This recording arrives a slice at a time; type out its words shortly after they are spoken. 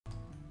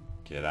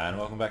G'day and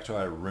welcome back to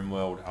our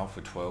Rimworld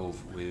Alpha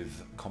 12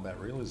 with Combat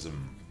Realism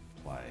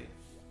play,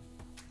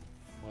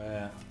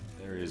 where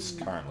there is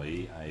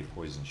currently a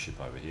poison ship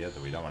over here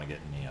that we don't want to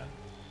get near.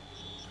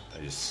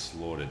 They just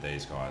slaughtered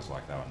these guys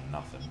like they were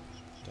nothing.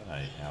 Don't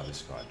know how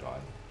this guy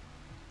died,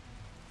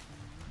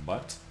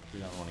 but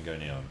we don't want to go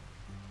near them.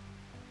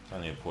 It's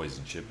only a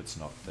poison ship, it's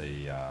not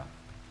the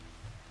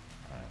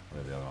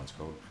whatever the other one's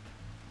called,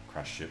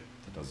 crash ship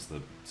that does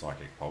the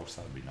psychic pulse.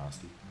 That would be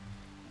nasty.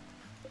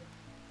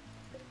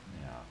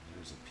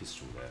 There's a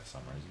pistol there for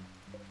some reason.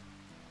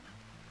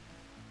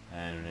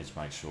 And we need to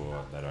make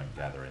sure they don't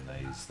gather in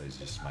these. These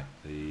just make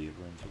the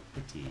room look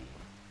pretty,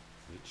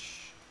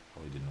 which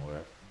probably didn't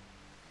work.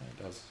 No, it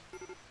does.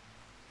 If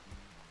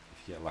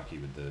you get lucky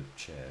with the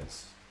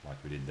chairs, like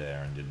we did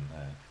there and didn't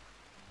there.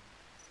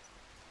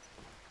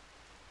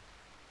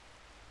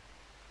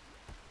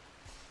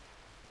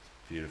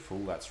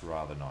 Beautiful, that's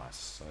rather nice,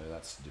 so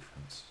that's the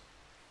difference.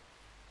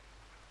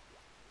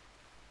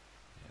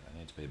 They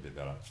need to be a bit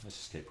better. Let's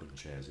just keep putting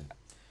chairs in.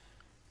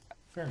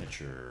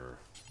 Furniture,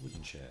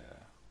 wooden chair.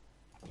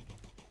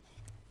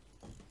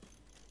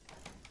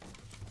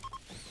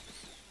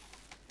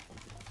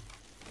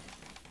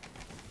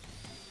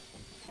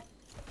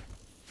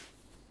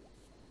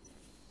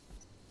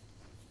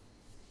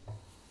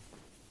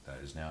 That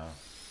is now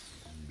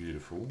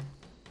beautiful.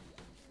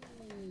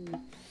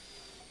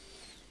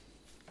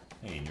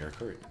 Hey, you're a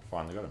recruit.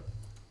 Finally got him.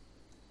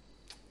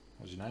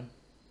 What's your name?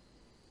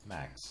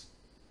 Max.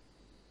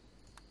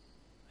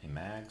 Hey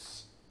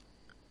Mags.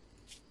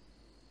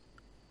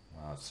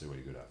 Well, let's see what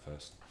you're good at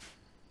first.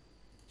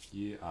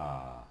 You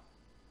are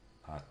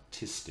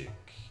artistic.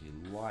 You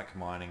like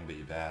mining, but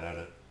you're bad at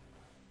it.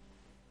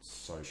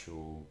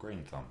 Social,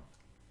 green thumb.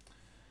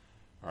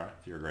 Alright,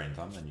 if you're a green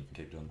thumb, then you can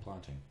keep doing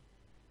planting.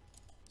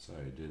 So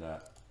do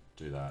that,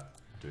 do that,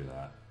 do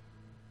that.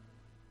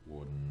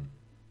 Warden.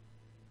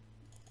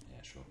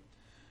 Yeah, sure.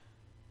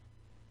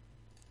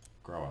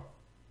 Grower.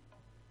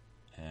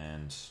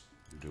 And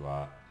we'll do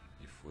art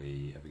if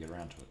we ever get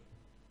around to it.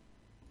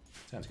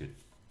 Sounds good.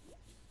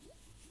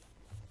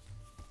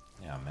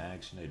 Now,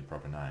 Mags, you need a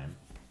proper name.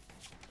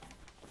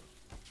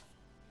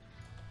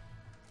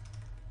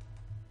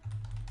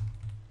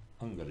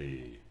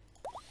 Hungary.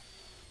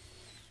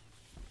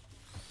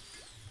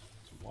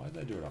 So why did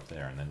they do it up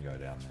there and then go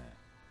down there?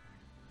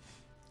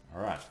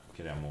 Alright,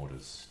 get our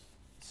mortars.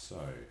 So,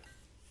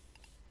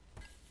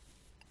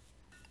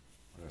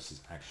 what else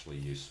is actually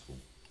useful?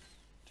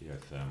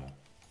 Geothermal.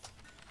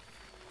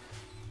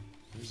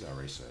 Who's our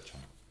researcher?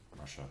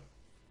 Russia.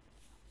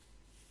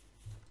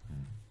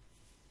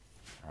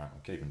 Alright,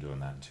 we'll keep him doing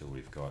that until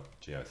we've got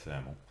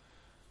geothermal.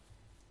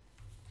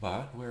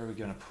 But where are we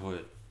going to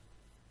put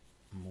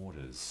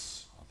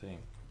mortars? I think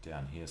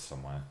down here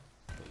somewhere.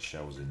 Put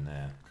shells in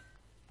there.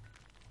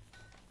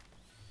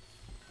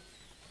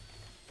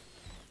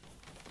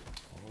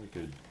 Or we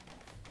could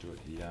do it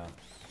here.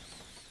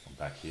 Or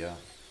back here.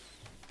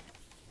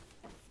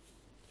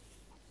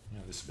 You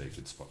know, this would be a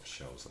good spot for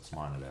shells. Let's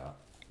mine it out.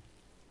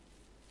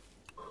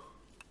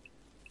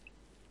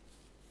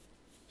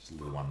 Just a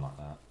little one like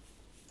that.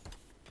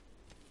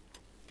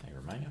 Hey,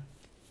 Romania.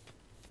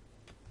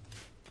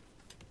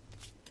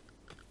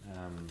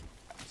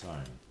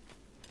 Zone.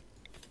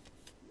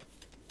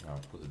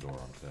 I'll put the door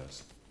on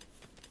first.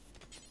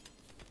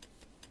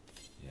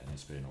 Yeah, it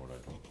needs to be an auto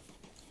door.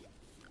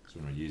 So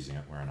when we're using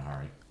it, we're in a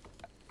hurry.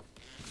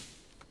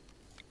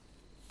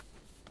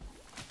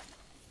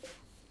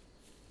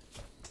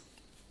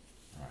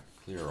 Alright,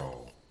 clear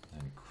all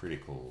and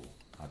critical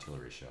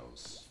artillery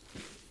shells.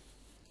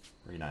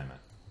 Rename it.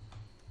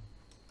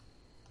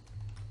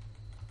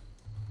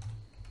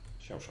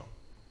 Shell shop.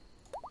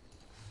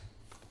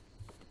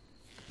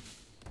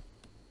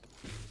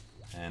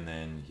 And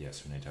then,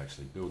 yes, we need to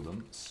actually build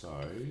them.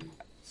 So,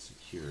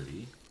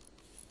 security,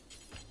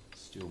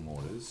 steel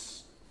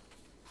mortars.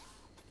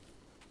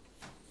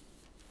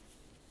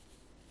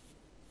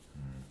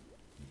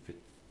 You fit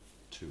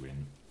 2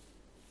 in.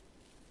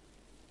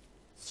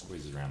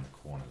 Squeeze it around the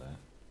corner there.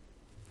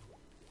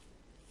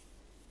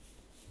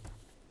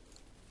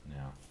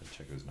 Now, let's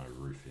check there's no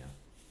roof here.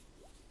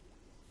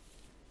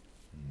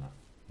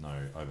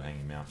 No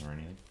overhanging mountain or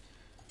anything.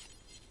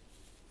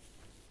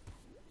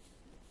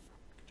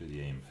 Do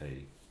the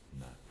EMP.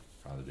 No,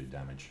 rather do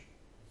damage.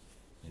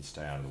 Need to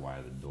stay out of the way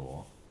of the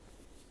door.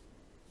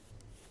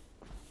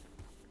 Let's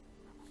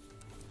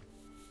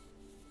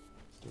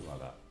do it like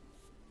that.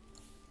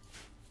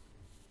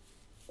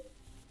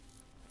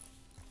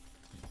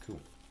 Yeah,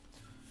 cool.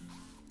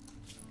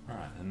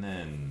 Alright, and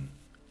then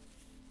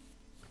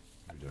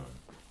what are we doing?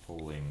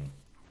 Pulling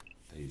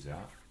these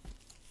out.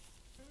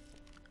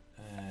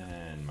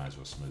 And might as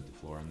well smooth the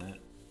floor in there.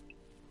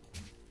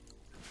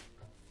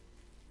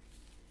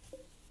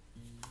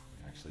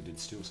 We actually did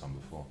steal some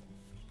before.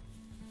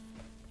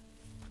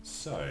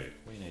 So,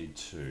 we need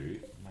to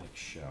make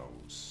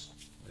shells.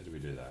 Where do we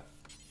do that?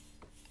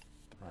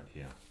 Right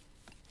here.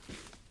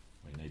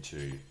 We need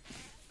to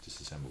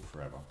disassemble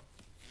forever.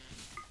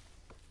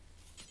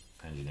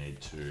 And you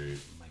need to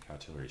make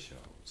artillery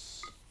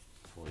shells.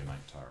 before we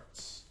make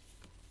turrets.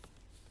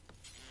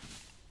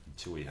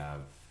 Until we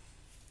have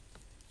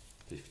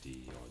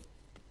 50 odd.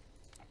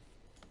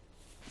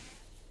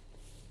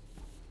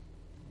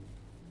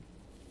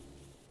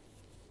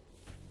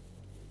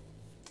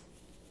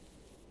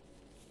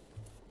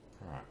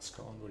 Alright,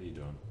 Scotland, what are you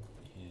doing?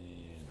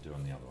 You're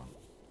doing the other one.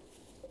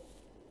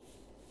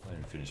 Let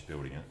him finish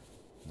building it,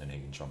 and then he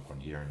can jump on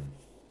here and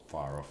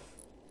fire off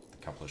the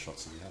couple of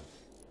shots that we have.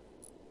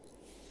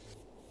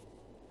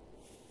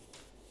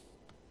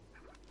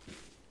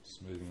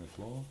 Smoothing the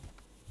floor.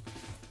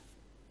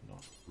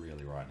 Not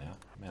really right now.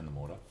 Man the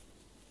mortar.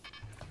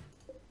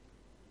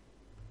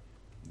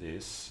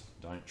 This,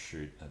 don't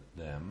shoot at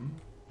them.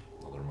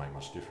 Not that it'll make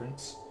much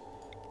difference.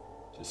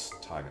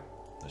 Just target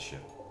the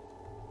ship.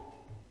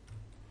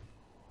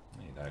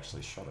 They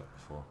actually shot it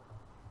before.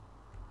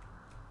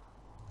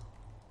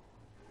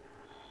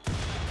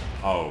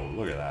 Oh,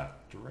 look at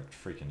that. Direct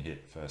freaking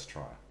hit, first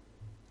try.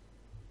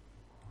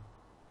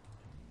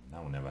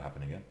 That will never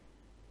happen again.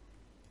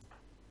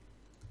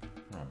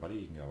 Alright, buddy,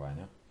 you can go away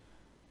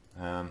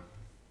now.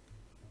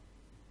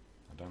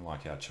 I don't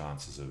like our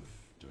chances of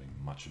doing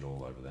much at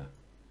all over there.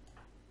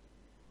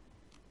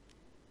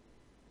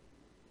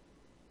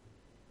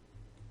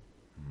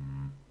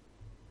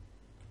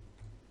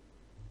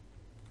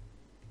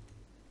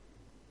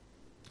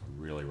 I'd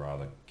really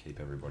rather keep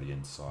everybody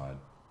inside.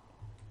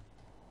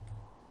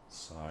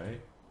 So I'll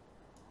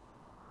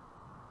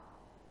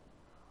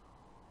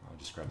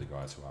just grab the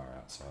guys who are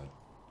outside.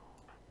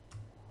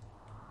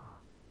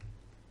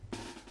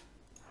 Tell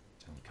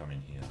them to come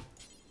in here.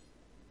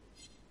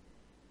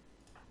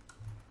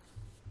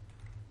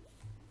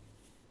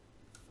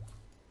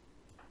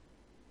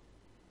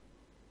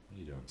 What are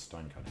you doing?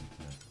 Stone cutting?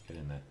 No, get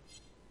in there.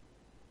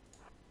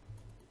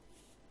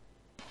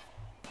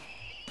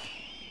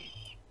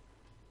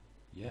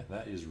 Yeah,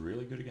 that is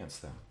really good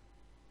against them.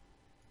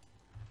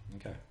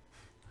 Okay.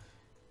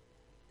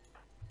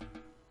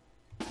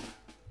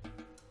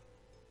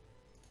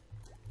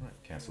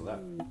 Right, cancel that.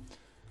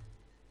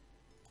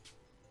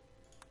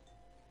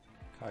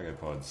 Cargo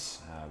pods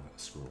have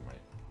squirrel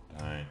meat.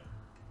 Don't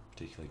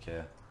particularly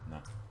care. No.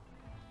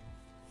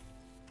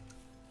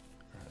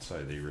 Alright,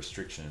 so the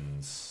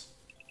restrictions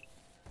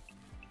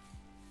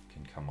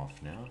can come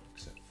off now,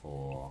 except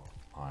for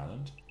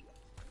Ireland,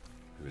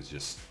 who is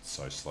just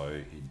so slow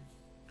he'd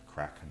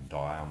crack and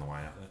die on the way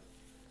out there.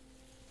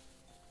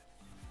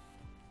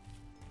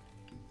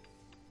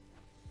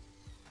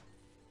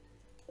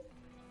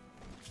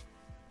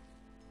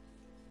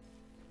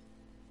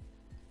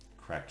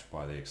 Cracked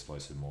by the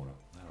explosive mortar.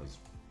 That was a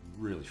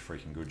really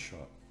freaking good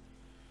shot.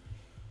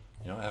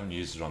 You know, I haven't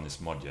used it on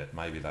this mod yet.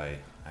 Maybe they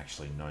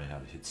actually know how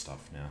to hit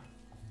stuff now.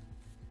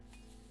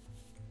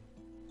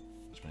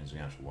 Which means we're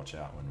going to have to watch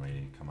out when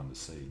we come under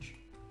siege.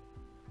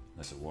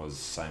 Unless it was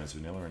same as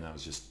vanilla and that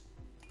was just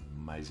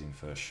amazing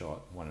first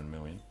shot, 1 in a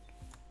million.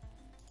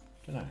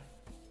 Don't know.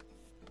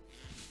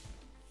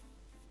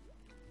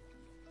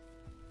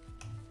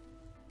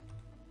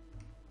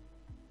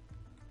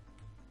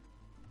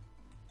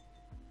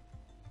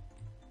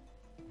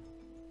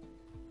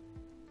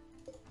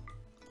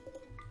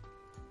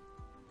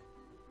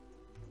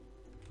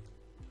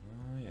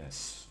 Ah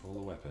yes, all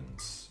the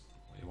weapons.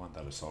 We want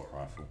that assault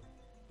rifle.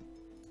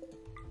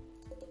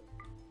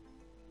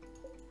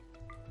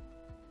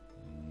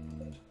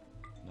 And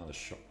another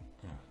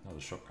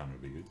shotgun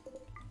would be good.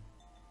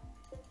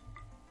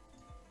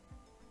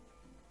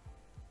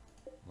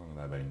 How long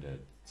have they been dead?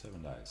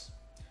 7 days.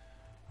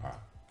 Alright,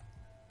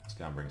 let's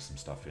go and bring some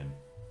stuff in.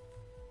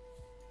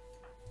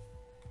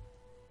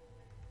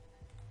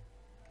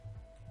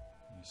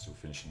 You're still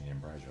finishing the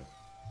embrasure.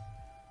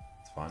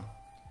 It's fine.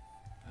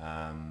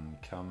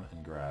 Come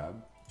and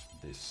grab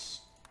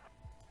this.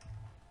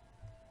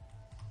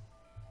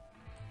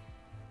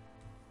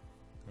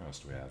 What else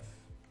do we have?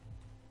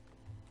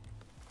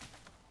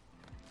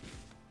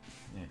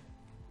 Yeah.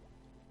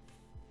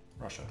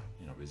 Russia,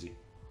 you're not busy.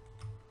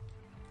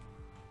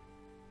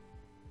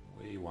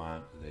 We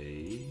want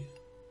the...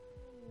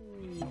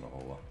 not a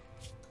hauler.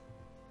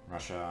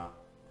 Russia,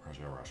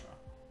 Russia, Russia.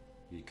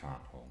 You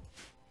can't haul.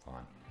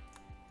 Fine.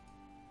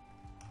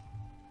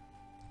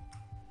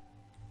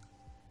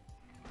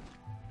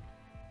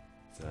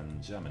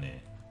 Then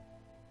Germany.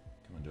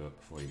 Come and do it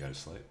before you go to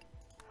sleep.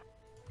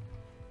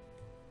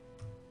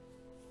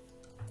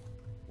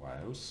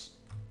 Wales.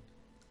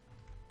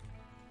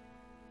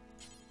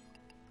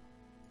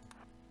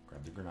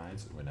 Grab the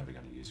grenades. We're never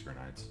going to use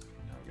grenades.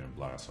 No, we're going to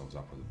blow ourselves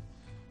up with them.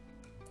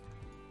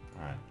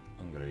 Alright,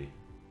 Hungary.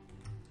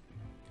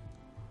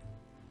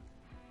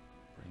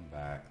 Bring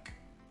back...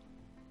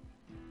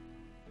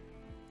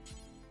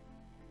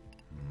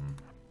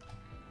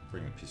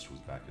 Bring the pistols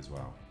back as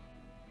well.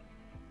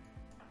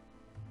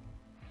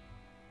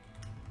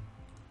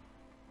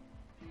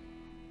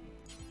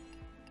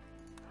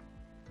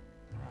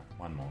 Alright,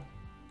 one more.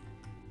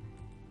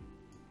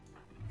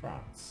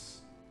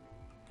 France.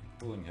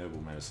 Pulling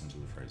herbal medicine to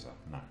the freezer.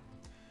 No.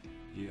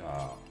 You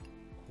are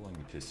pulling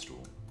the pistol.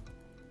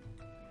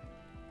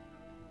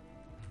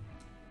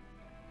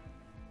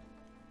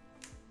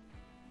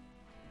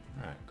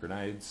 Alright,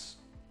 grenades.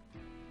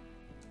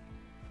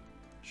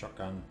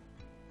 Shotgun.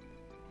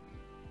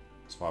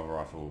 Survival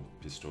rifle,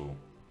 pistol.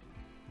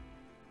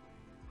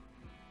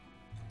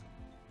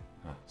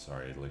 Ah,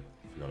 sorry Italy,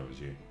 forgot it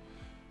was you.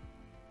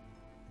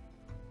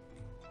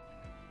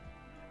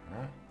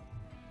 Alright.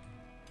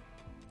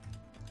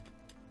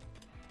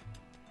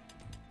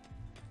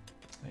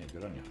 Hey,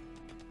 good on you.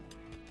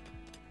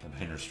 They've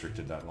been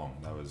restricted that long.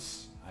 That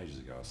was ages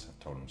ago.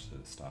 I told them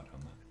to start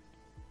doing that.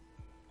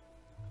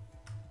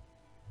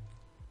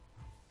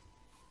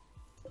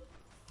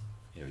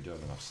 Yeah, we do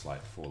have enough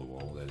slate for the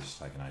wall. They're just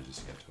taking ages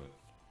to get to it.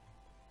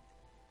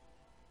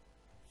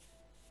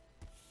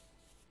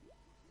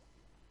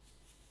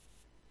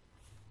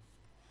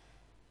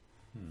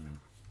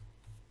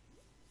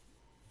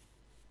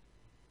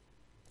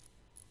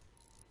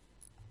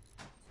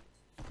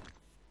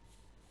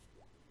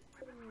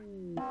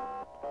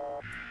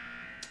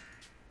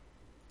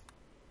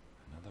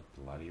 Another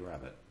bloody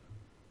rabbit.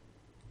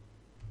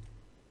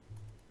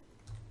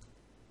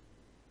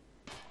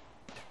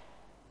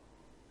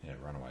 Yeah,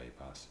 run away, you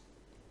bastard.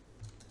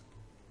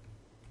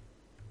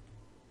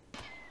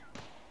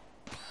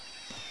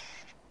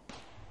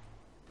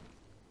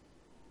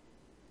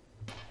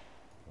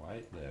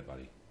 Wait there,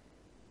 buddy.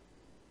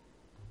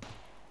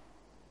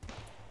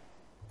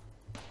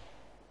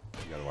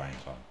 You got away in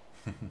time.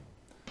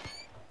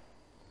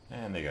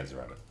 And there goes the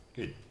rabbit.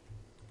 Good.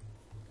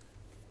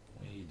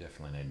 We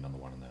definitely need another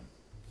one of them.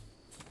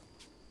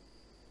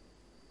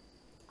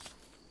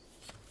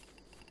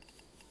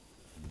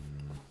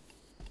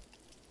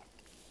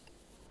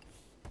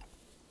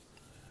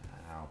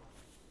 Ow.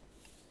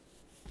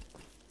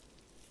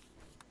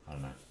 I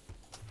don't know.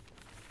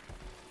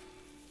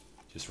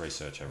 Just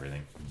research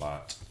everything,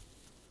 but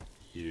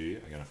you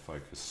are going to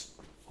focus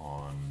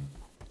on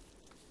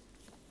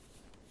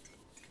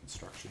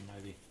construction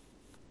maybe?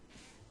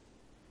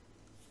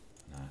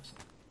 No.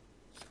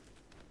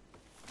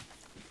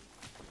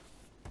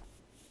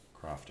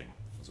 Crafting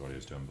is what he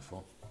was doing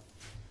before.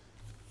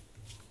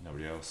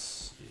 Nobody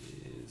else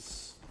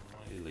is...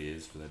 Well, Italy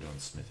is, but they're doing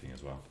smithing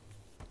as well.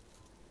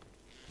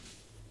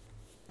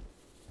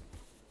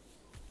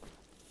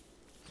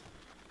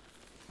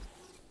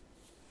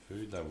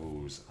 Food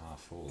levels are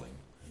falling,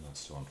 and that's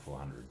still on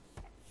 400.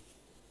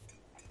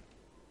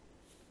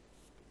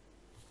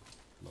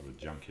 A lot of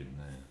junk in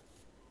there.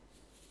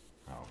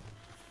 Oh.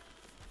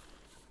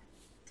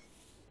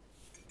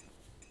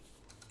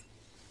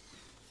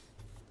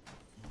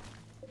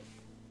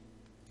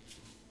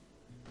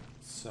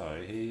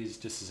 So he's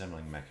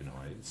disassembling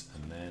mechanoids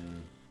and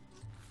then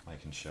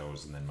making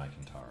shells and then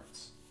making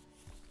turrets.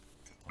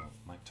 Well,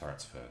 make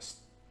turrets first.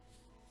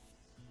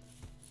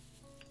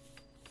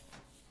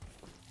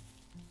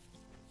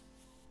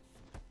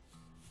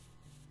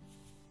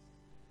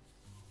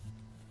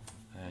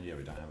 And yeah,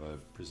 we don't have a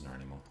prisoner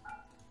anymore.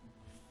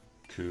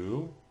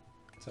 Cool.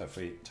 So if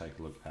we take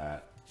a look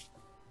at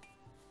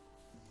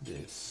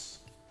this.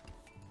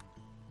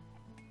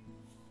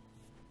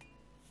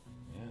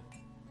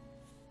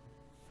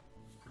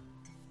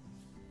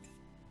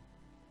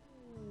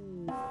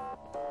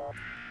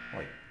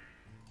 Wait.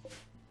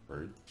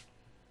 Rude.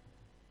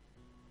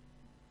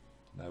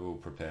 They will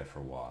prepare for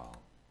a while.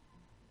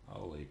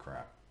 Holy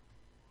crap.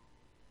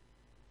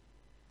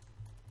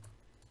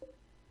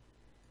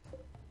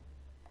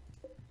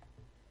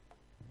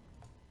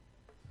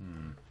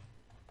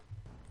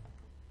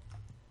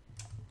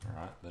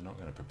 Alright, they're not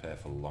going to prepare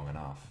for long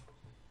enough.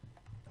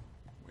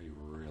 We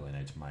really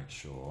need to make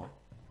sure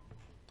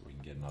that we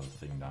can get another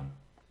thing done.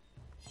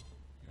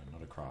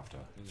 Not a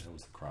crafter. Who the hell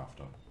is the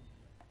crafter?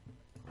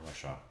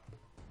 Russia.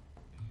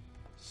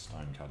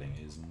 Stone cutting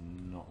is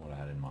not what I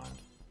had in mind.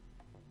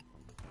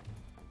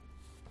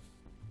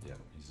 Yeah,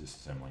 he's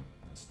disassembling.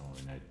 That's not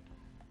what we need.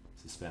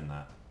 Suspend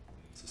that.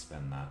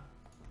 Suspend that.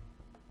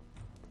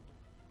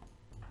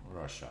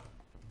 Russia.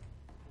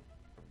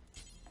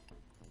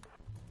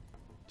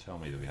 Tell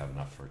me that we have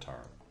enough for a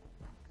turret.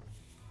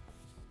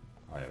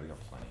 Oh yeah, we got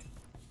plenty.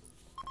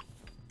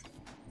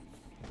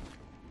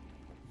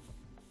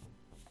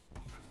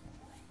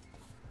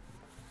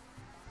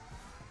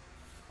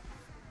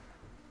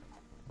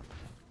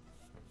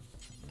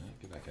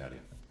 Get back out of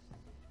here.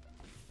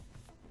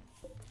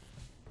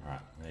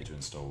 Alright, we need to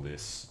install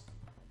this.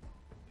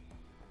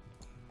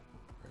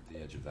 Where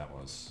the edge of that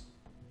was.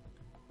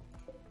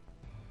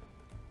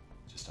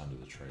 Just under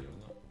the tree,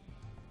 wasn't it?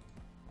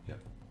 Yep.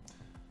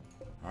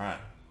 Alright,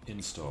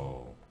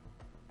 install.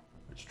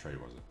 Which tree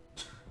was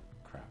it?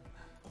 Crap.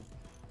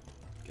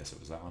 Guess it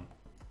was that one.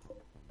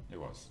 It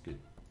was, good.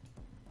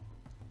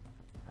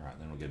 Alright,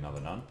 then we'll get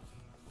another nun.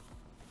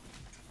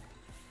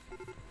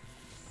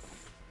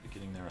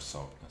 Beginning their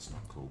assault, that's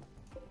not cool.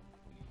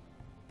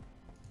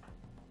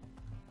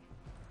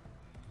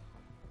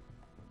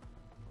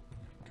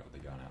 God,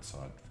 they're going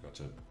outside, forgot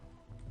to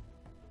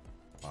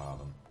bar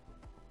them.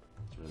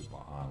 It's really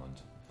what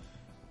island.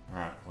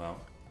 Alright, well,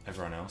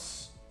 everyone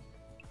else,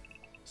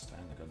 stay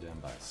in the goddamn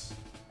base.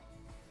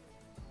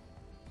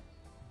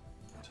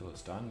 Until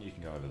it's done, you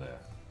can go over there.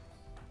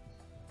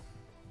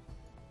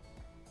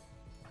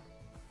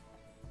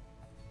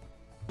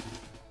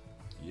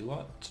 You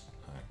lot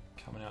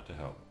are coming out to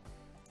help.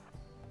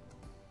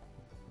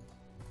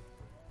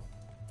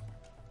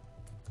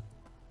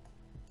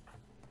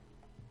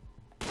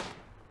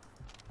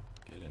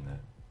 Get in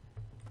there.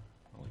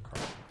 Holy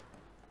crap.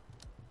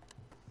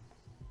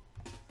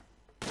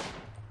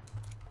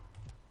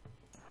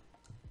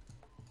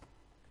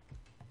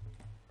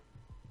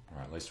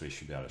 Alright, at least we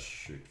should be able to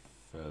shoot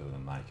further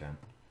than they can.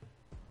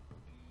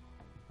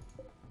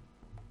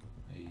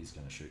 He's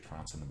going to shoot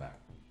France in the back.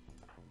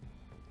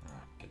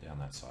 Alright, get down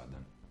that side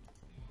then.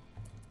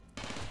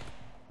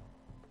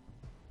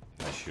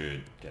 They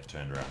should get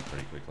turned around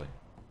pretty quickly.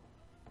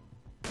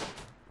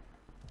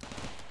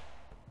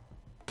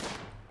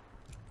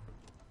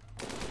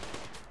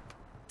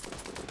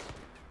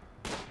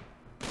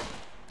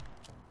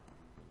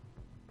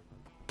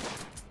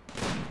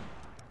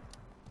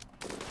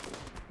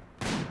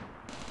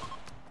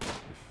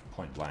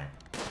 Point blank.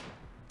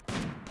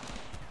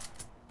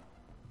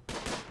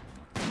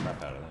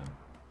 Crap out of them.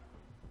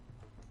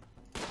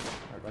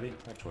 Alright buddy,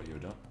 back to what you were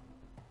doing.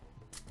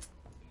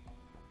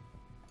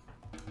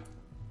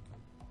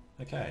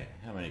 Okay,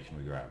 how many can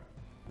we grab?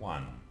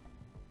 1,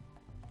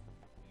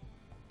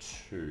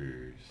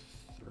 2,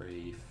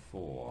 3,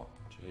 4.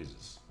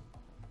 Jesus.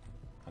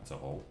 That's a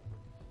haul.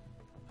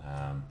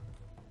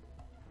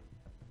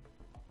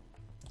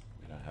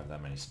 We don't have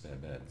that many spare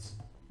beds.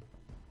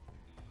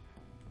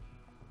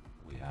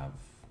 We have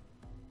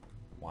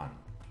 1.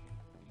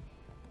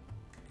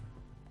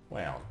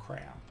 Well,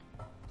 crap.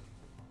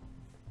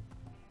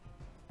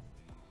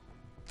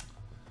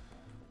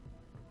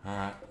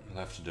 Alright, we'll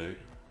have to do.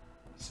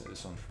 Set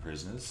this on for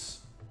prisoners.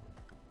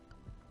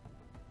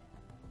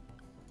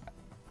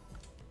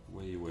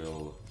 We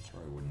will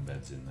throw wooden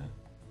beds in there.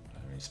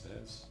 Don't have any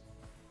spares?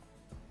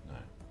 No.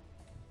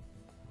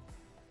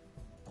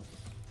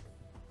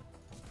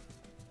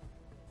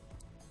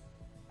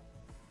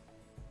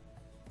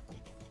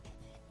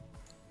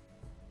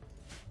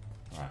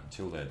 Alright,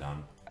 until they're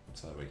done,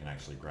 so that we can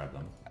actually grab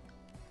them.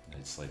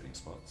 Need sleeping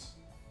spots.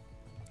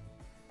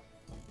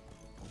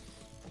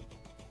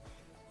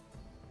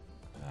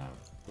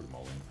 Put them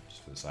all in,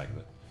 just for the sake of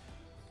it.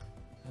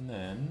 And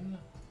then,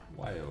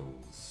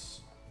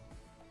 Wales.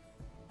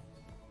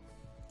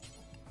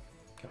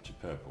 Capture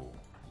purple.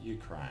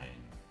 Ukraine.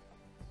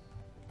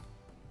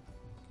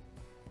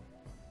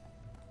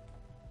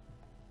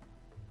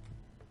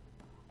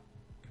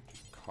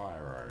 Capture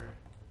Cairo.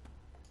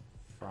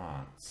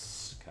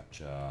 France.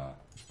 Capture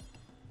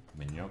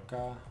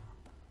Minorca.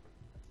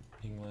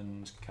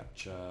 England.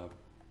 Capture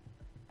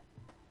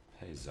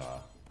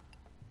Pisa.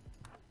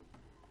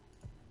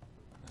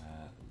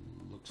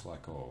 Looks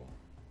like all.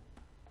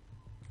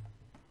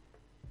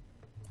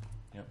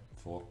 Yep,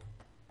 4.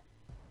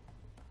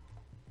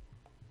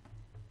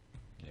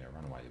 Yeah,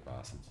 run away, you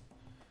bastards.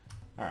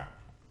 Alright.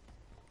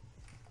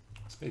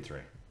 Speed 3.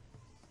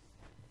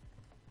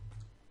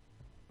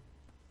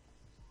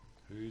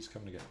 Who's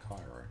coming to get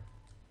Cairo?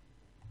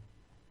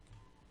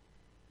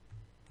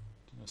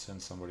 Didn't I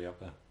send somebody up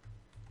there?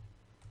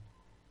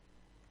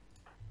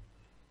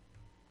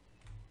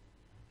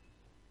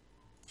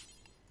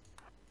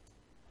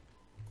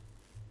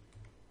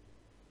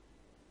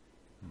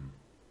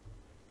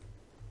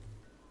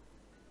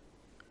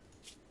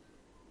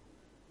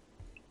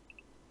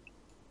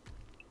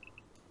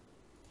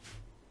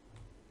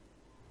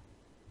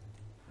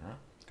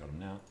 Got him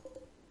now.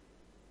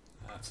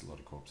 That's a lot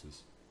of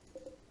corpses.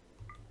 What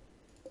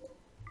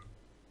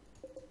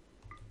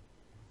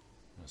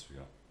else we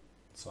got?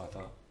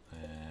 Scyther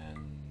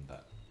and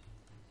that.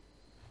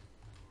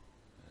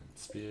 And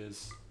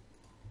spears.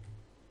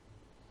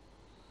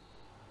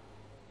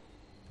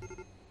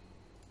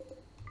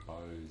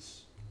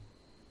 Bows.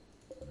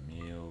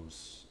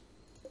 Meals.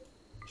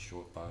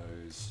 Short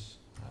bows.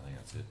 I think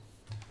that's it.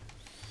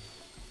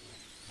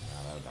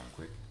 That was done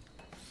quick.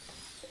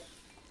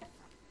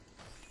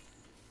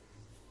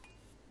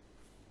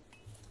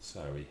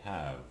 So we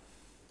have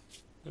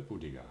Purple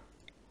Digger.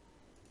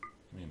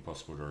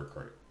 Impossible to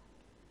recruit.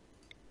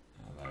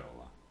 They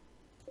all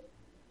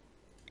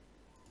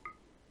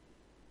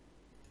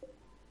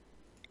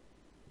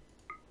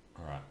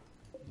are. Alright,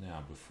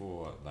 now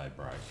before they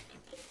break,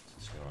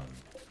 let's go and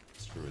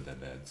screw with their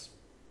beds.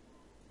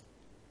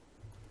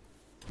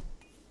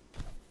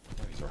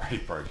 Oh, he's already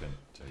broken.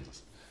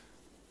 Jesus.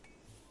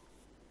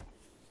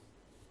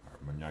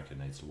 Alright, Minorca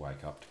needs to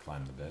wake up to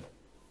claim the bed.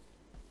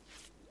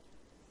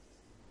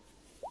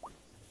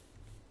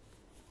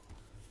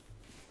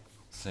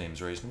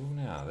 Seems reasonable.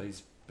 Now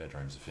these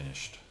bedrooms are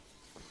finished.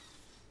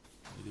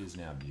 It is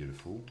now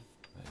beautiful.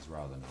 That is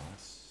rather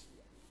nice.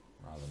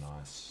 Rather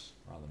nice.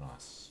 Rather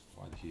nice.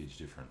 Why the huge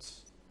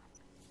difference?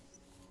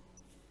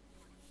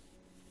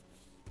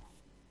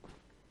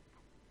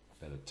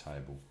 Better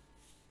table.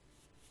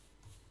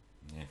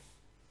 Yeah.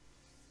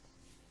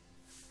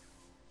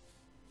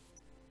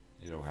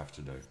 It'll have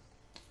to do.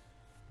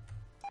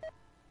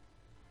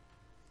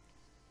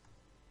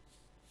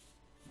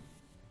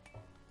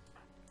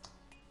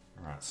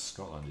 Alright,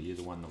 Scotland, are you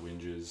the one that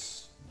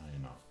whinges? No,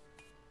 you're not.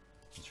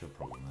 What's your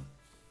problem then?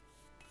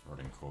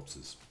 Rotting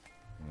corpses.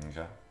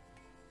 Okay.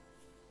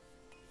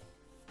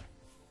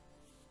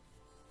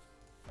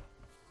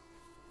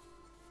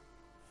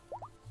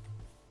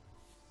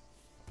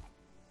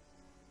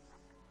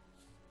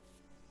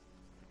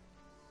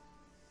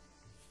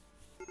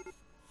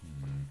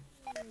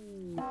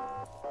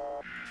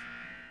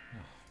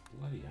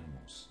 Bloody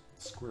animals.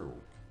 Squirrel.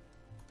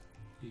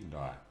 You can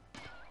die.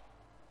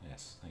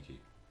 Yes, thank you.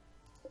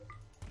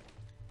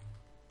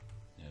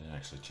 Yeah, I didn't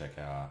actually check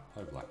our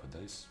overlap with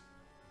these.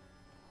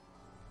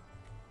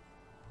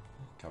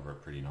 Cover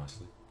it pretty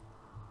nicely.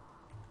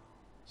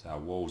 So our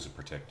walls are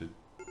protected,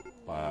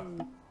 but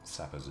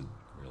sappers would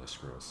really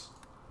screw us.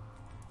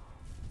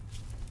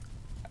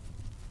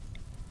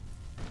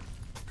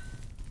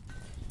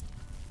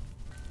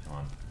 Come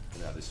on,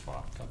 get out of this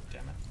fight. God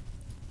damn it.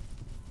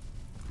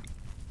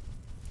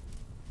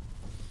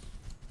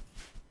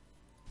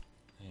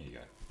 There you go.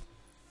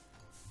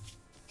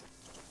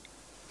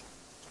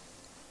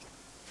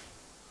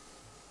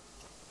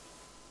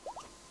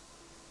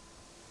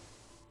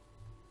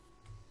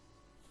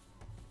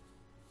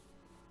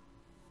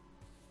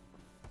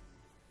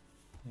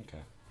 Okay,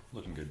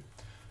 looking good.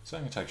 So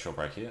I'm going to take a short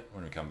break here.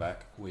 When we come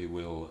back, we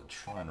will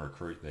try and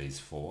recruit these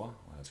four.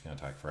 Well, it's going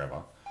to take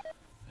forever.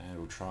 And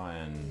we'll try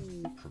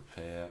and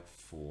prepare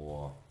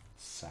for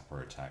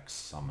sapper attacks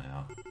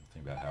somehow.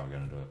 Think about how we're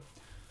going to do it.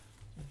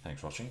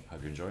 Thanks for watching.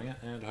 Hope you're enjoying it,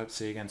 and hope to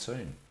see you again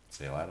soon.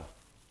 See you later.